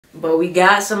But we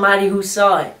got somebody who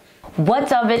saw it.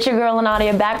 What's up, it's your girl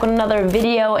Lynadia back with another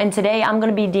video, and today I'm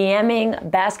gonna be DMing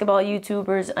basketball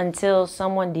YouTubers until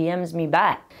someone DMs me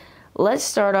back. Let's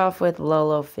start off with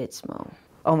Lolo Fitzmo.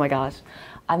 Oh my gosh,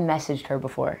 I messaged her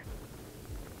before.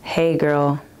 Hey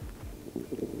girl,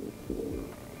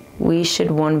 we should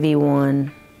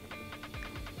 1v1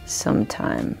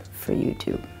 sometime for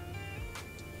YouTube.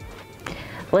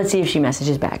 Let's see if she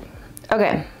messages back.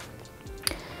 Okay,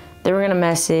 then we're gonna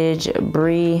message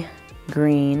Brianna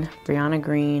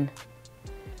Green.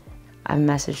 I've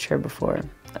messaged her before.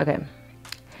 Okay.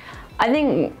 I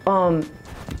think,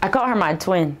 I call her my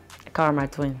twin.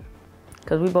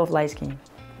 Because we both light skinned.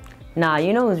 Nah,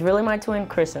 you know who's really my twin?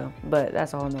 Chriso. But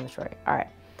that's a whole nother story. Alright.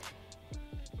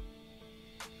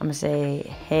 I'm gonna say,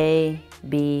 hey,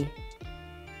 Bree.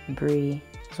 That's what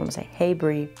I'm gonna say. Hey,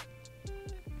 Bree.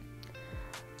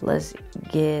 Let's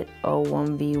get a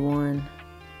 1v1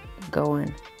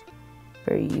 going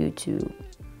for YouTube.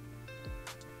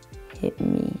 Hit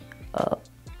me up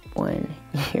when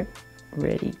you're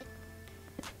ready.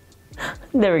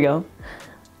 There we go.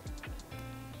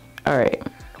 All right,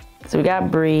 so we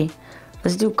got Bree.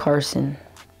 Let's do Carson.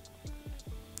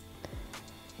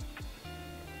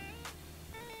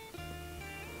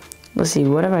 Let's see,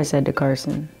 what have I said to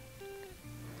Carson?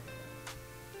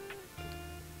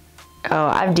 Oh,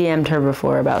 I've DM'd her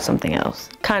before about something else.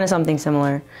 Kind of something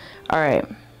similar. All right.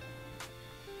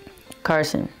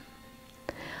 Carson.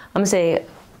 I'm gonna say,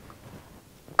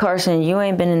 Carson, you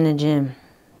ain't been in the gym.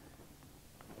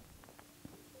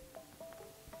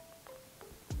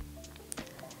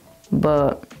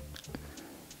 But,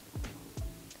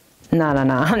 no,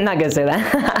 I'm not gonna say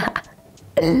that.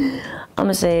 I'm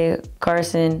gonna say,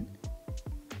 Carson,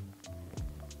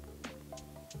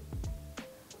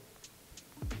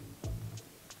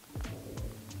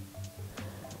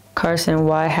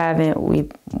 why haven't we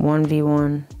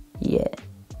 1v1 yet?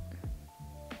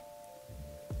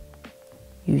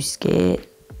 You scared?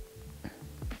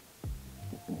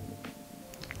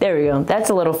 There we go. That's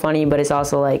a little funny, but it's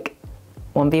also like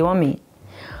 1v1 me.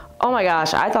 Oh my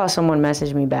gosh, I thought someone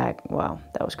messaged me back. Wow,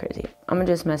 that was crazy. I'm gonna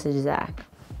just message Zach.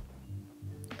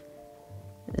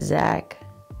 Zach,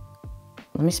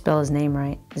 let me spell his name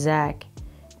right. Zach,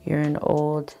 you're an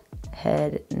old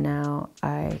head now.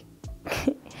 I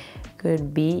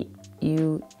could beat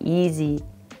you easy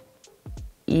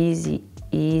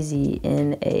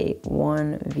in a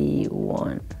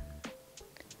 1v1.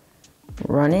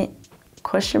 Run it?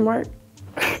 Question mark?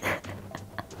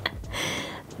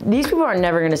 These people are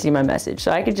never gonna see my message,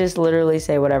 so I could just literally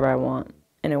say whatever I want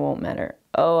and it won't matter.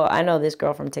 Oh, I know this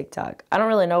girl from TikTok. I don't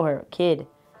really know her. Kid.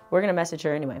 We're gonna message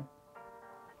her anyway.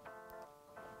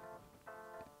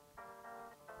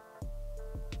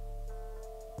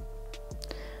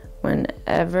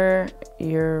 Whenever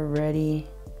you're ready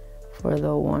for the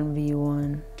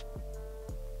 1v1,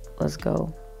 let's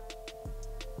go.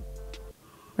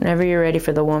 Whenever you're ready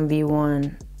for the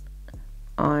 1v1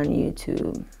 on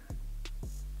YouTube,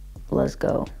 let's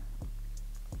go.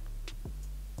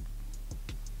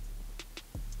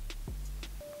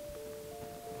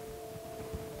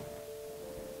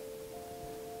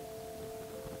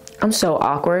 I'm so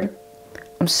awkward.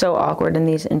 I'm so awkward in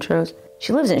these intros.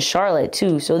 She lives in Charlotte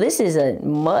too, so this is a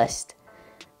must.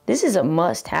 This is a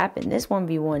must happen. This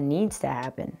 1v1 needs to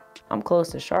happen. I'm close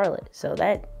to Charlotte, so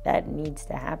that needs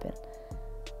to happen.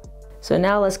 So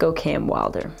now let's go Cam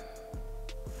Wilder.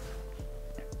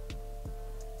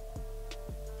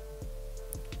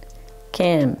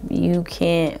 Cam, you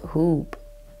can't hoop.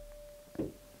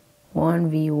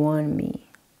 1v1 me.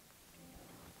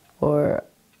 Or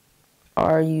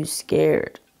are you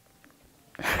scared?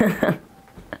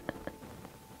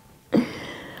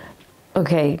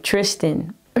 Okay,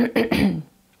 Tristan.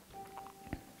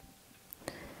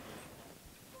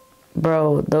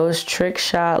 Bro, those trick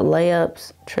shot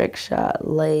layups, trick shot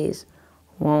lays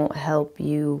won't help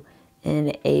you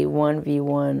in a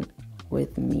 1v1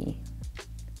 with me.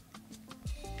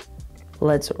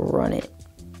 Let's run it.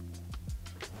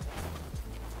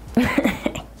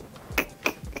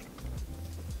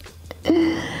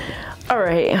 All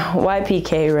right,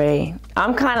 YPK Ray.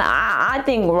 I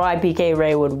think YPK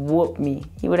Ray would whoop me.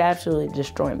 He would absolutely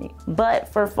destroy me. But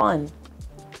for fun,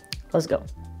 let's go.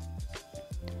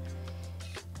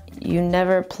 You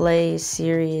never play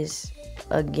serious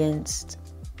against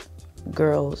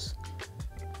girls.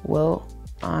 Well,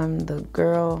 I'm the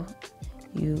girl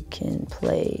you can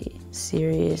play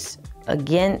serious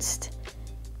against,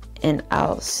 and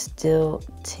I'll still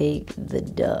take the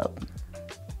dub.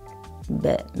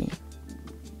 Bet me.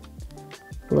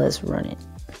 Let's run it.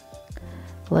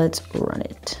 Let's run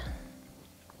it.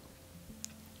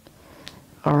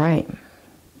 All right.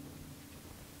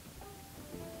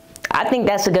 I think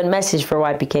that's a good message for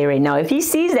YPK right now. If he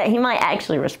sees that, he might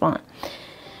actually respond.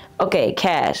 Okay,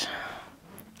 Cash.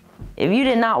 If you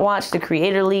did not watch the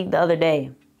Creator League the other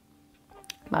day,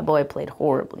 my boy played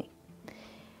horribly.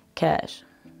 Cash.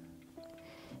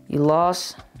 You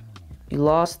lost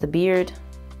the beard.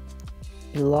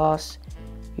 You lost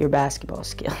your basketball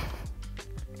skill.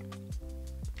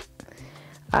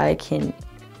 I can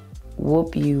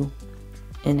whoop you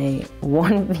in a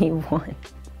 1v1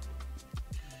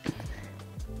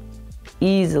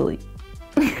 easily.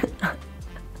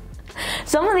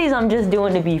 Some of these I'm just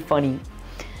doing to be funny,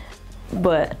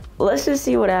 but let's just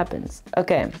see what happens.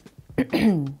 Okay.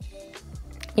 You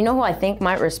know who I think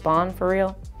might respond for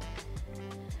real?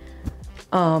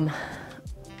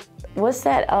 What's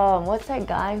that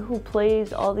guy who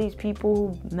plays all these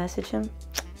people who message him?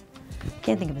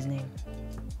 Can't think of his name.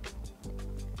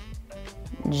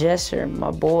 Jesser,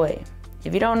 my boy.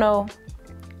 If you don't know,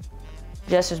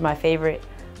 Jesser's my favorite.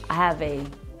 I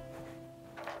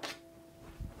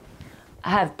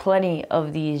have plenty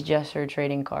of these Jesser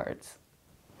trading cards.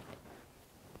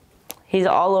 He's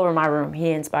all over my room. He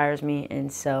inspires me, and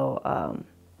so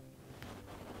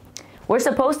we're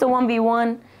supposed to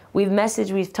 1v1. We've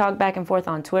messaged, we've talked back and forth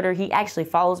on Twitter. He actually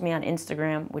follows me on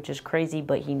Instagram, which is crazy,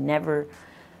 but he never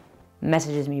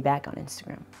messages me back on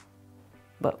Instagram.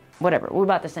 But whatever, we're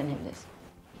about to send him this.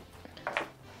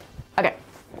 Okay,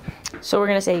 so we're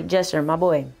gonna say, Jesser, my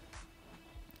boy,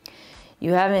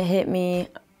 you haven't hit me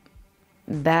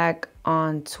back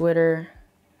on Twitter,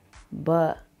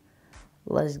 but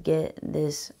let's get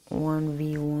this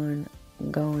 1v1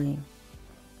 going.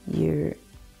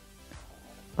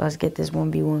 Let's get this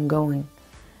 1v1 going.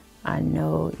 I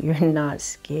know you're not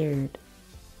scared.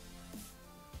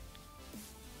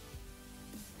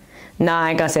 Nah, I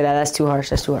ain't gonna say that. That's too harsh.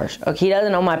 That's too harsh. Okay, he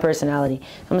doesn't know my personality. So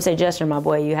I'm gonna say, Jesser, my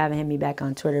boy, you haven't hit me back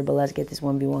on Twitter, but let's get this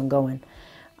 1v1 going.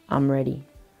 I'm ready.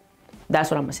 That's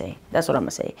what I'm gonna say. That's what I'm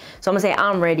gonna say. So I'm gonna say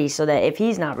I'm ready, so that if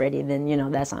he's not ready, then, you know,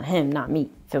 that's on him, not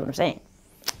me. Feel what I'm saying?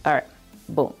 All right,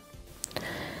 boom.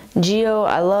 Gio,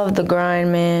 I love the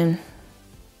grind, man,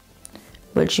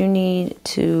 but you need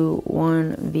to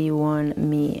 1v1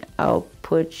 me. I'll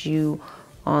put you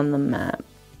on the map.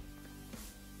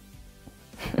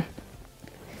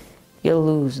 You'll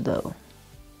lose, though.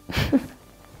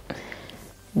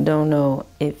 Don't know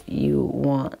if you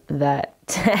want that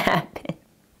to happen.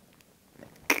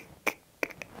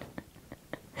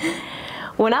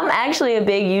 When I'm actually a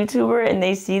big YouTuber and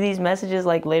they see these messages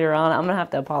like later on, I'm gonna have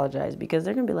to apologize, because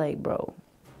they're gonna be like, bro,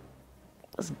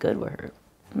 what's good with her?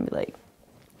 I'm gonna be like,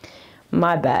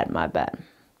 my bad, my bad.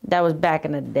 That was back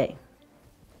in the day.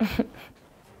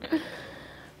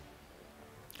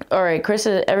 All right,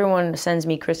 everyone sends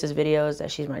me Chris's videos that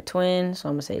she's my twin, so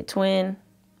I'm gonna say twin.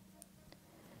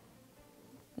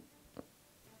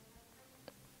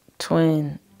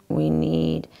 Twin, we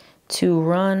need to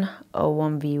run a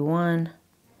 1v1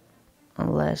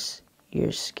 unless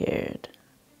you're scared.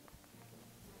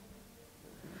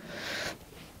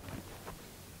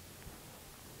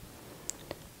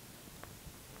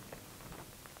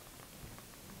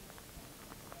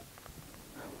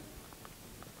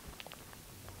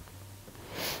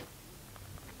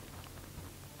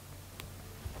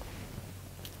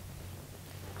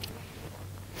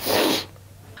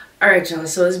 Alright, y'all,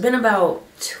 so it's been about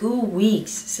 2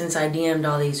 weeks since I DM'd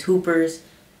all these hoopers,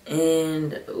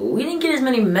 and we didn't get as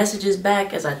many messages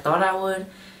back as I thought I would.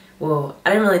 Well,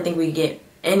 I didn't really think we'd get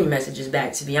any messages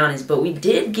back, to be honest, but we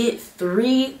did get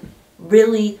 3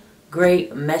 really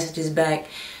great messages back.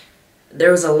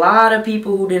 There was a lot of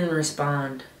people who didn't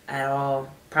respond at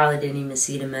all, probably didn't even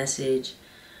see the message,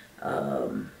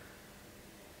 didn't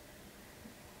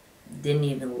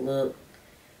even look.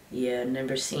 Yeah,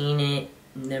 never seen it.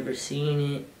 Never seen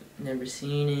it, never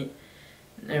seen it,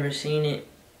 never seen it,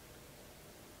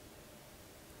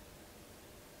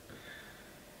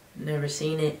 never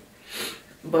seen it.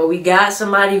 But we got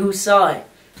somebody who saw it.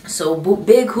 So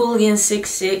Big Hooligan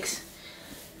 66,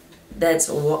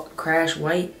 that's Crash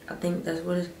White, I think that's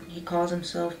what he calls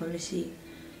himself. Let me see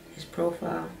his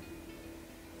profile.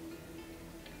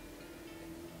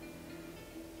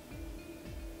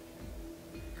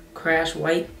 Crash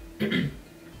White.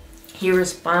 He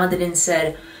responded and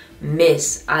said,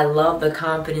 "Miss, I love the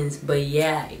confidence, but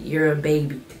yeah, you're a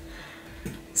baby."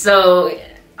 So,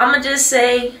 I'm going to just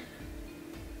say,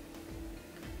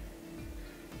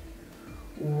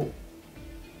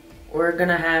 we're going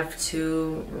to have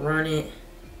to run it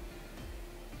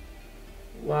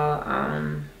while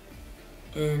I'm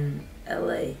in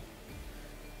LA.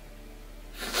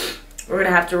 We're going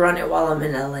to have to run it while I'm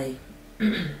in LA.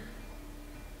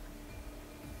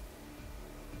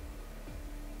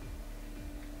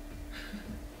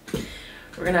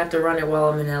 gonna have to run it while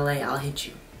I'm in LA, I'll hit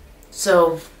you.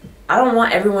 So I don't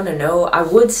want everyone to know. I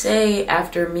would say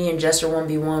after me and Jesser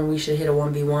 1v1, we should hit a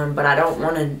 1v1, but I don't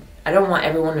want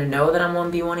everyone to know that I'm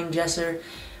 1v1ing Jesser.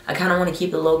 I kind of want to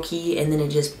keep it low key, and then it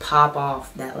just pop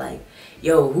off that like,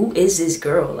 yo, who is this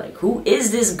girl? Like, who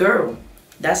is this girl?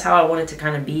 That's how I want it to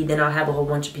kind of be. Then I'll have a whole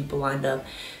bunch of people lined up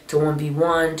to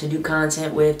 1v1, to do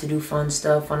content with, to do fun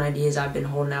stuff, fun ideas I've been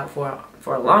holding out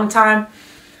for a long time.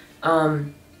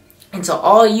 And to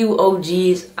all you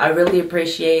OGs, I really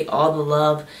appreciate all the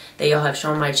love that y'all have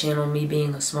shown my channel, me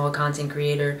being a small content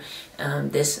creator.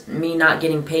 Me not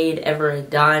getting paid ever a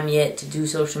dime yet to do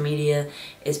social media.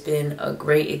 It's been a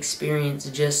great experience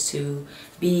just to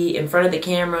be in front of the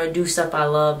camera, do stuff I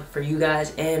love for you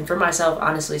guys and for myself.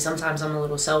 Honestly, sometimes I'm a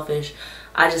little selfish.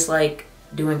 I just like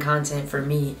doing content for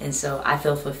me, and so I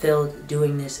feel fulfilled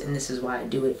doing this, and this is why I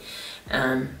do it.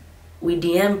 We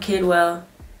DM Kidwell.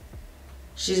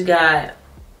 She's got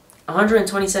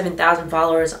 127,000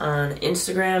 followers on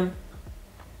Instagram.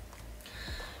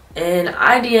 And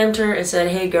I DM'd her and said,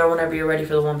 hey girl, whenever you're ready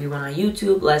for the 1v1 on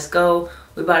YouTube, let's go.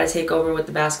 We about to take over with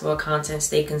the basketball content.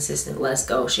 Stay consistent. Let's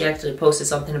go. She actually posted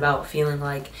something about feeling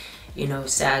like, you know,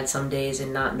 sad some days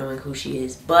and not knowing who she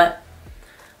is. But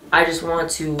I just want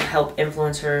to help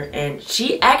influence her. And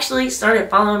she actually started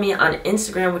following me on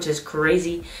Instagram, which is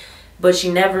crazy. But she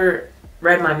never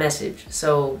read my message.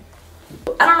 So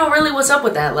I don't know really what's up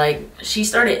with that. Like, she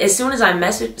started, as soon as I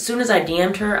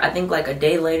DM'd her, I think like a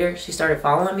day later, she started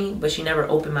following me, but she never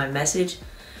opened my message.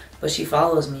 But she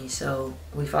follows me, so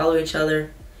we follow each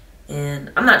other. And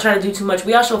I'm not trying to do too much.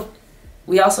 We also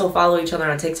follow each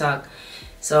other on TikTok.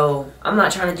 So I'm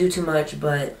not trying to do too much,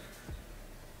 but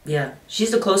yeah.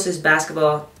 She's the closest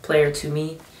basketball player to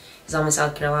me. I'm in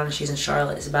South Carolina, she's in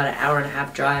Charlotte. It's about an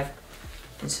hour-and-a-half drive.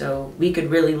 And so we could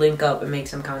really link up and make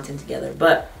some content together.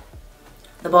 But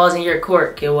the ball's in your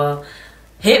court, Kidwell.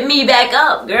 Hit me back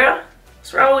up, girl.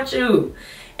 What's wrong with you?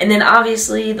 And then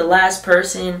obviously the last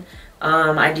person,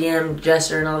 I DM'd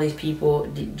Jesser and all these people.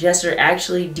 Jesser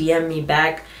actually DM'd me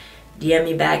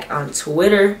back on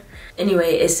Twitter.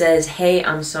 Anyway, it says, hey,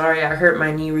 I'm sorry I hurt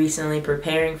my knee recently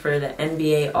preparing for the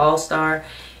NBA All-Star.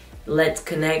 Let's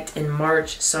connect in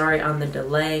March. Sorry on the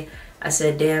delay. I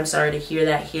said, damn, sorry to hear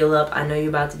that. Heal up. I know you're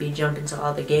about to be jumping to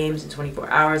all the games in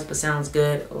 24 hours, but sounds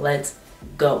good. Let's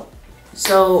go.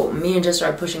 So me and Jesser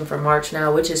are pushing for March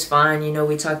now, which is fine. You know,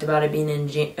 we talked about it being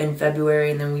in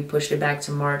February, and then we pushed it back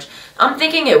to March. I'm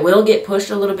thinking it will get pushed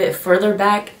a little bit further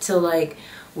back till like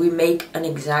we make an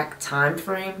exact time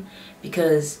frame,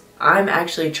 because I'm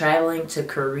actually traveling to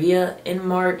Korea in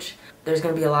March. There's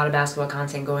going to be a lot of basketball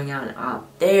content going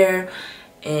out there,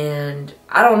 and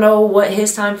I don't know what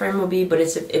his time frame will be, but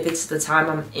if it's the time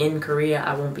I'm in Korea,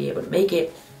 I won't be able to make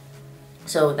it.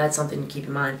 So that's something to keep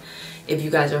in mind. If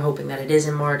you guys are hoping that it is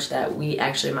in March, that we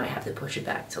actually might have to push it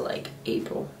back to like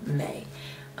April, May.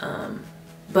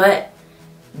 But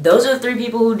those are the 3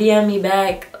 people who DM me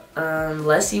back.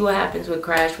 Let's see what happens with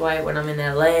Crash White when I'm in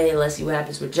LA. Let's see what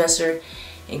happens with Jesser.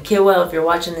 And Kidwell, if you're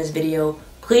watching this video,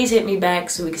 please hit me back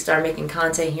so we can start making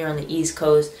content here on the East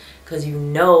Coast, because you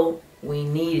know we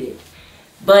need it.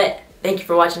 But thank you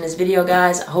for watching this video,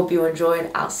 guys. I hope you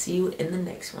enjoyed. I'll see you in the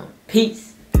next one. Peace.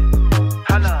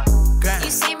 You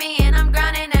see me